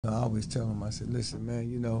I always tell them, I said, listen, man,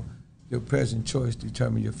 you know, your present choice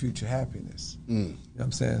determines your future happiness. You know what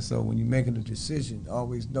I'm saying? So when you're making a decision,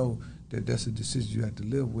 always know that that's a decision you have to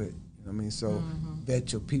live with. You know what I mean? So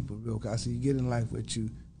vet your people real quick. I say you get in life what you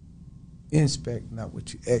inspect, not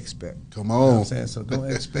what you expect. Come on. You know what I'm saying? So don't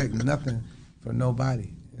expect nothing from nobody.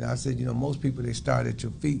 And I said, you know, most people, they start at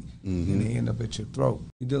your feet and they end up at your throat.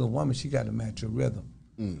 You deal with a woman, she got to match your rhythm.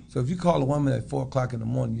 So if you call a woman at 4 o'clock in the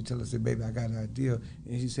morning, you tell her, say, baby, I got an idea,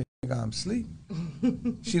 and she say, I'm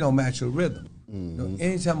sleeping. She don't match your rhythm. You know,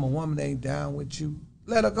 anytime a woman ain't down with you,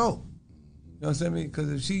 let her go. You know what I'm saying?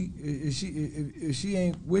 Because if she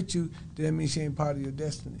ain't with you, then that means she ain't part of your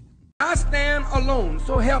destiny. I stand alone,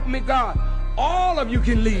 so help me God. All of you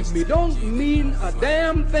can leave me. Don't mean a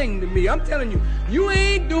damn thing to me. I'm telling you, you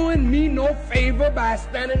ain't doing me no favor by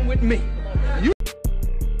standing with me. You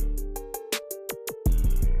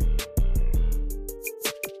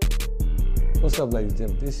What's up, ladies and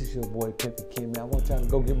gentlemen? This is your boy Pimpin, man. I want y'all to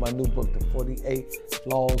go get my new book, The 48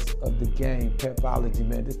 Laws of the Game, Pimpology,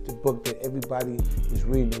 man. This is the book that everybody is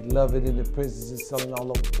reading. They love it in the prisons. It's selling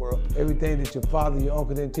all over the world. Everything that your father, your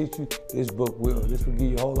uncle didn't teach you, this book will. This will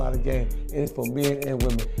give you a whole lot of game. And it's for men and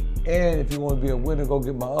women. And if you want to be a winner, go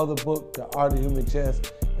get my other book, The Art of Human Chess.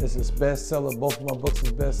 It's a bestseller. Both of my books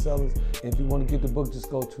is bestsellers. And if you want to get the book, just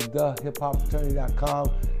go to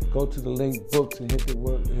thehiphopattorney.com. Go to the link books and hit the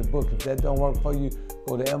book. If that don't work for you,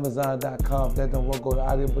 go to Amazon.com. If that don't work, go to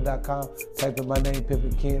audiobook.com. Type in my name,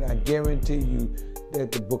 Pimpin. I guarantee you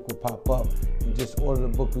that the book will pop up. And just order the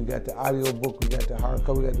book. We got the audio book, we got the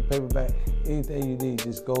hardcover, we got the paperback. Anything you need,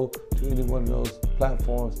 just go to any one of those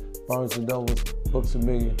platforms, Barnes & Nobles, Books A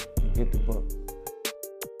Million, and get the book.